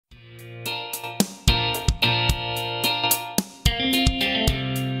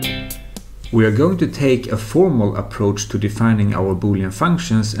We are going to take a formal approach to defining our Boolean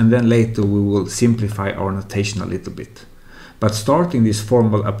functions, and then later we will simplify our notation a little bit. But starting this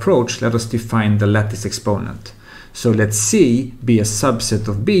formal approach, let us define the lattice exponent. So let C be a subset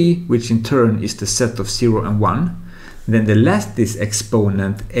of B, which in turn is the set of 0 and 1. Then the lattice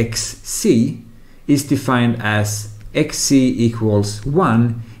exponent xc is defined as xc equals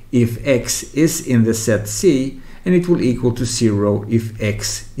 1 if x is in the set C, and it will equal to 0 if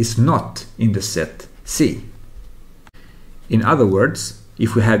x is not in the set C. In other words,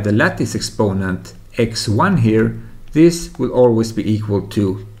 if we have the lattice exponent x1 here, this will always be equal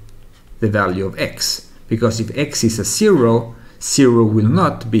to the value of x, because if x is a 0, 0 will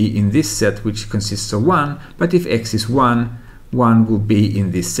not be in this set which consists of 1, but if x is 1, 1 will be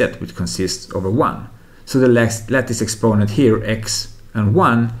in this set which consists of a 1. So the lattice exponent here, x and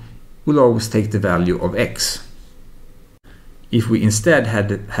 1, will always take the value of x. If we instead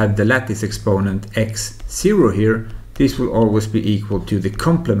have the lattice exponent x0 here, this will always be equal to the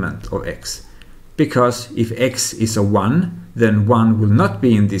complement of x. Because if x is a 1, then 1 will not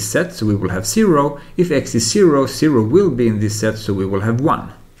be in this set, so we will have 0. If x is 0, 0 will be in this set, so we will have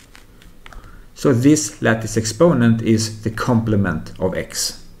 1. So this lattice exponent is the complement of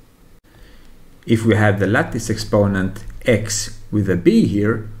x. If we have the lattice exponent x with a b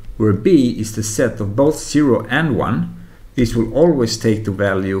here, where b is the set of both 0 and 1, this will always take the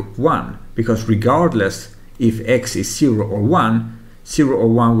value 1, because regardless if x is 0 or 1, 0 or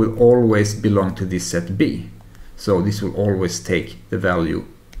 1 will always belong to this set B. So this will always take the value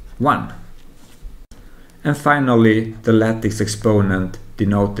 1. And finally, the lattice exponent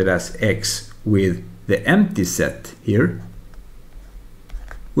denoted as x with the empty set here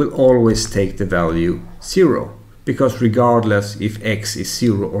will always take the value 0, because regardless if x is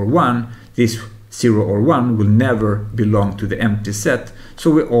 0 or 1, this 0 or 1 will never belong to the empty set, so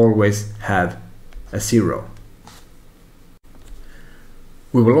we always have a 0.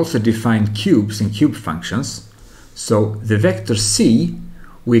 We will also define cubes and cube functions. So the vector c,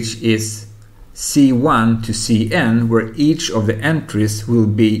 which is c1 to cn, where each of the entries will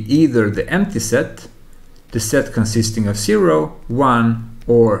be either the empty set, the set consisting of 0, 1,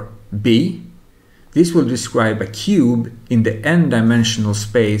 or b. This will describe a cube in the n-dimensional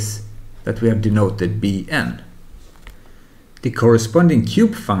space that we have denoted Bn. The corresponding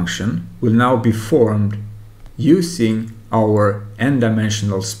cube function will now be formed using our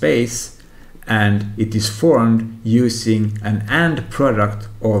n-dimensional space, and it is formed using an AND product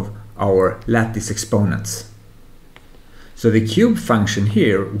of our lattice exponents. So the cube function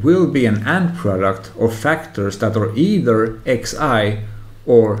here will be an AND product of factors that are either xi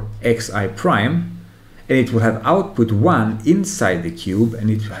or xi prime, and it will have output 1 inside the cube, and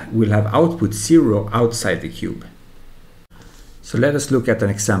it will have output 0 outside the cube. So let us look at an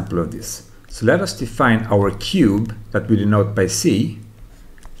example of this. So let us define our cube that we denote by C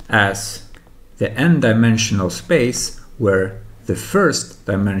as the n-dimensional space where the first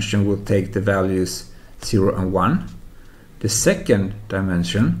dimension will take the values 0 and 1, the second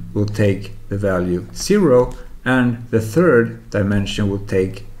dimension will take the value 0, and the third dimension will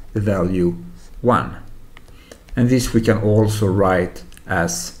take the value 1. And this we can also write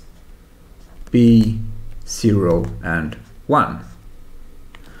as b, 0, and 1,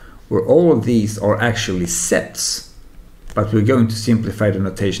 where all of these are actually sets, but we're going to simplify the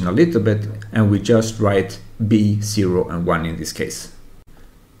notation a little bit, and we just write b, 0, and 1 in this case.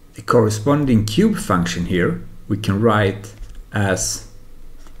 The corresponding cube function here we can write as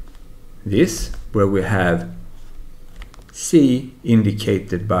this, where we have c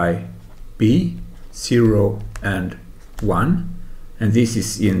indicated by b, 0, and 1, and this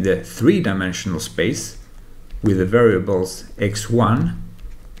is in the three-dimensional space with the variables x1,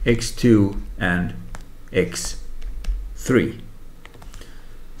 x2, and x3.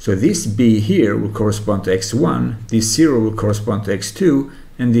 So this b here will correspond to x1, this 0 will correspond to x2,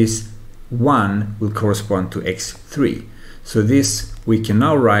 and this 1 will correspond to x3. So this we can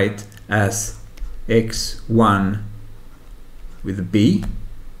now write as x1 with a b,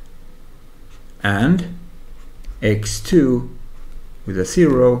 and x2 with a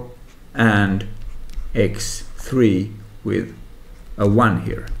 0, and x3 with a 1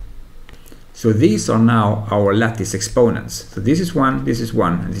 here. So these are now our lattice exponents. So this is 1, this is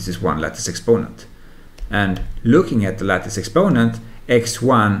 1, and this is 1 lattice exponent. And looking at the lattice exponent,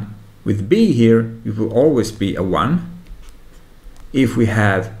 x1 with b here, it will always be a 1. If we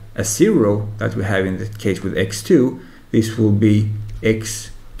have a 0 that we have in the case with x2, this will be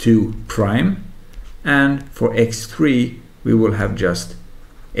x2 prime, and for x3 we will have just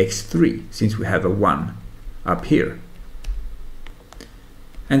x3, since we have a 1 up here.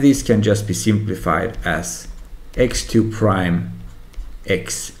 And this can just be simplified as x2 prime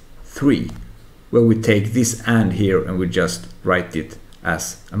x3, where we take this and here and we just write it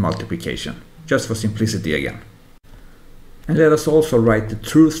as a multiplication, just for simplicity again. And let us also write the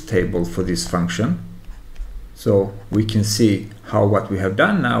truth table for this function, so we can see how what we have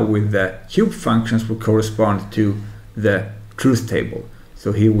done now with the cube functions will correspond to the truth table.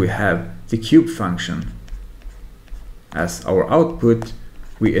 So here we have the cube function as our output.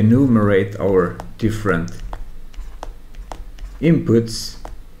 We enumerate our different inputs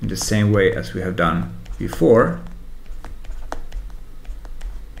in the same way as we have done before.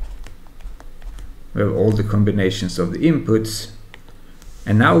 We have all the combinations of the inputs,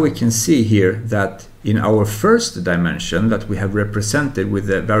 and now we can see here that in our first dimension that we have represented with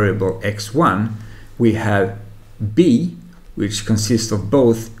the variable x1, we have b, which consists of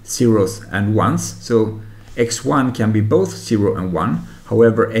both zeros and ones. So x1 can be both 0 and 1.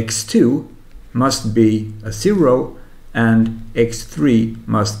 However, x2 must be a 0 and x3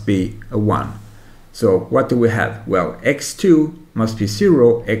 must be a 1. So what do we have? Well, x2 must be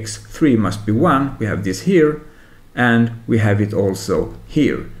 0, x3 must be 1. We have this here, and we have it also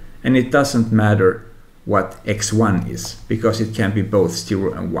here. And it doesn't matter what x1 is, because it can be both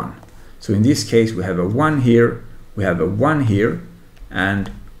 0 and 1. So in this case, we have a 1 here, we have a 1 here,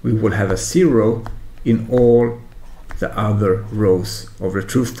 and we will have a 0 in all the other rows of the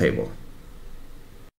truth table.